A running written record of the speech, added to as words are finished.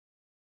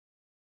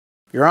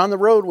You're on the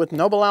road with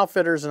Noble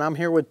Outfitters, and I'm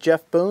here with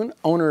Jeff Boone,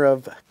 owner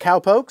of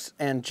Cowpokes,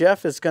 and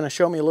Jeff is going to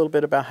show me a little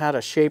bit about how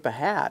to shape a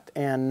hat.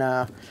 And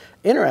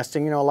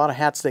interesting, you know, a lot of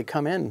hats, they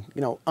come in,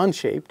 you know,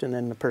 unshaped, and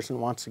then the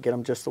person wants to get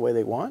them just the way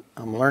they want.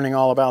 I'm learning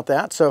all about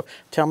that, so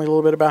tell me a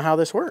little bit about how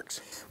this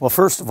works. Well,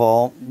 first of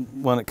all,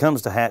 when it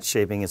comes to hat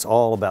shaping, it's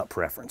all about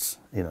preference.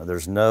 You know,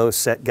 there's no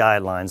set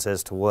guidelines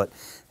as to what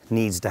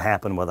needs to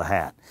happen with a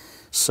hat.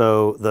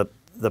 So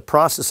the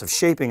process of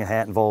shaping a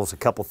hat involves a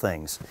couple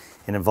things.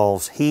 It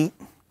involves heat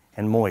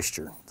and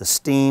moisture. The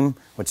steam,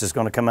 which is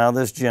going to come out of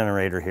this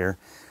generator here,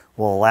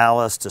 will allow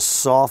us to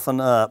soften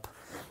up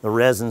the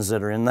resins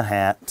that are in the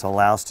hat to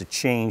allow us to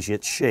change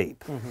its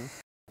shape.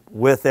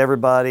 With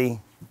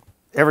everybody,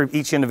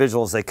 each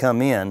individual as they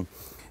come in,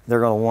 they're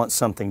going to want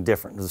something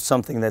different,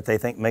 something that they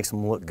think makes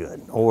them look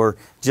good, or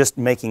just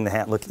making the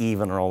hat look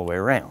even or all the way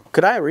around.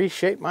 Could I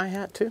reshape my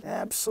hat too?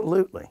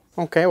 Absolutely.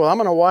 Okay, well, I'm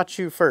going to watch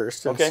you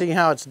first and see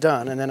how it's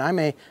done, and then I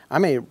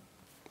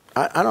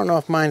don't know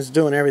if mine's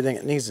doing everything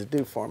it needs to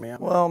do for me.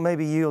 Well,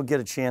 maybe you'll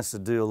get a chance to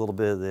do a little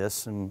bit of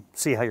this and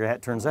see how your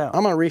hat turns out.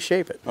 I'm going to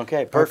reshape it.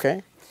 Okay, perfect.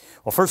 Okay.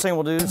 Well, first thing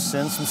we'll do is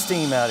send some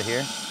steam out of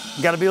here.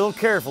 You got to be a little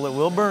careful, it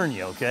will burn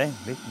you, okay?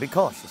 Be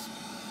cautious.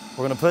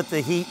 We're going to put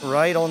the heat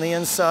right on the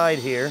inside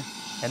here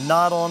and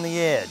not on the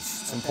edge.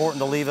 It's important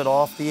to leave it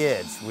off the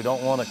edge. We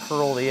don't want to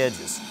curl the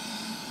edges.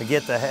 To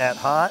get the hat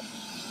hot,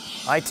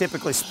 I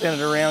typically spin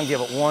it around,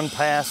 give it one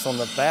pass on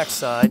the back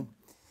side,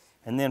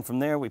 and then from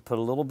there we put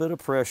a little bit of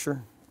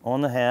pressure on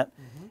the hat,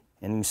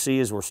 and you can see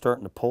as we're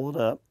starting to pull it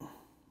up,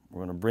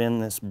 we're going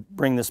to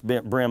bring this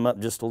brim up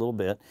just a little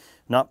bit,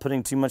 not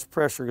putting too much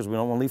pressure because we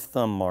don't want to leave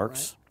thumb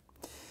marks. Right.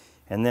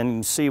 And then you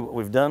can see what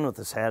we've done with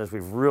this hat is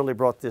we've really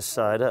brought this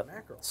side up.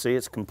 See,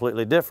 it's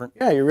completely different.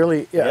 Yeah, you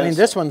really, yeah, I mean,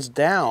 this one's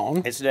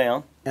down. It's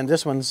down. And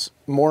this one's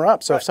more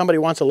up, so if somebody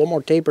wants a little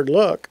more tapered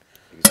look.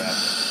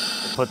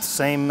 Exactly. We'll put the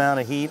same amount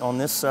of heat on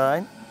this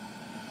side.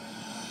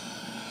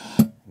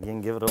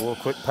 Again, give it a little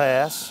quick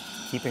pass,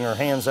 keeping our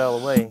hands out of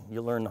the way.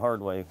 You'll learn the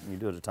hard way when you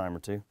do it a time or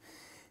two.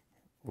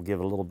 We'll give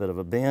it a little bit of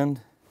a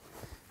bend.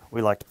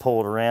 We like to pull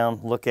it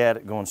around, look at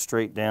it going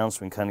straight down so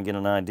we can kind of get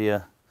an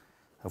idea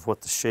of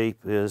what the shape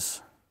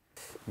is.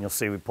 And you'll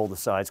see we pulled the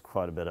sides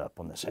quite a bit up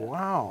on this hat.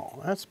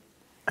 Wow, that's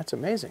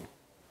amazing.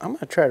 I'm going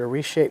to try to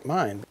reshape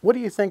mine. What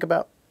do you think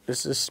about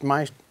this?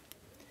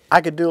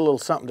 I could do a little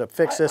something to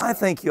fix this. I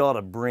think you ought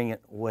to bring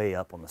it way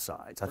up on the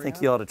sides. I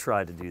think you ought to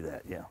try to do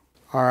that, yeah.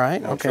 All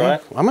right, okay.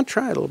 I'm going to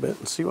try it a little bit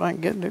and see what I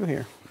can get to do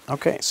here.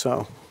 Okay,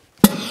 so.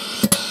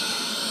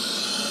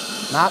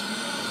 Not.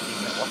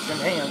 Watch them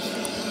hands.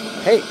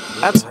 Hey,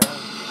 that's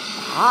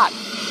hot.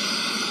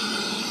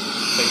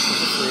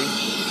 Faces are free.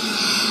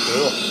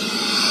 Cool.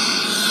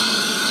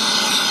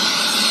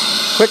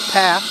 Quick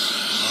pass.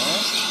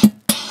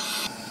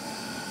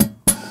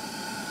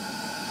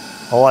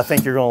 Oh, I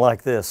think you're going to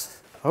like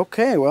this.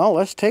 Okay, well,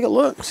 let's take a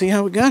look, see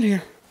how we got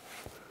here.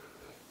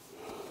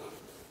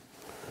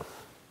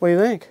 What do you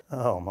think?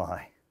 Oh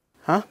my.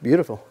 Huh?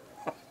 Beautiful.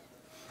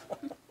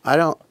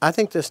 I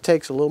think this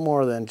takes a little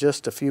more than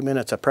just a few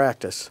minutes of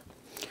practice.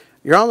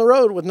 You're on the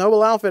road with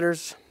Noble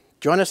Outfitters.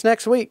 Join us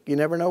next week. You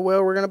never know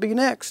where we're going to be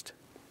next.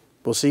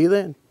 We'll see you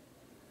then.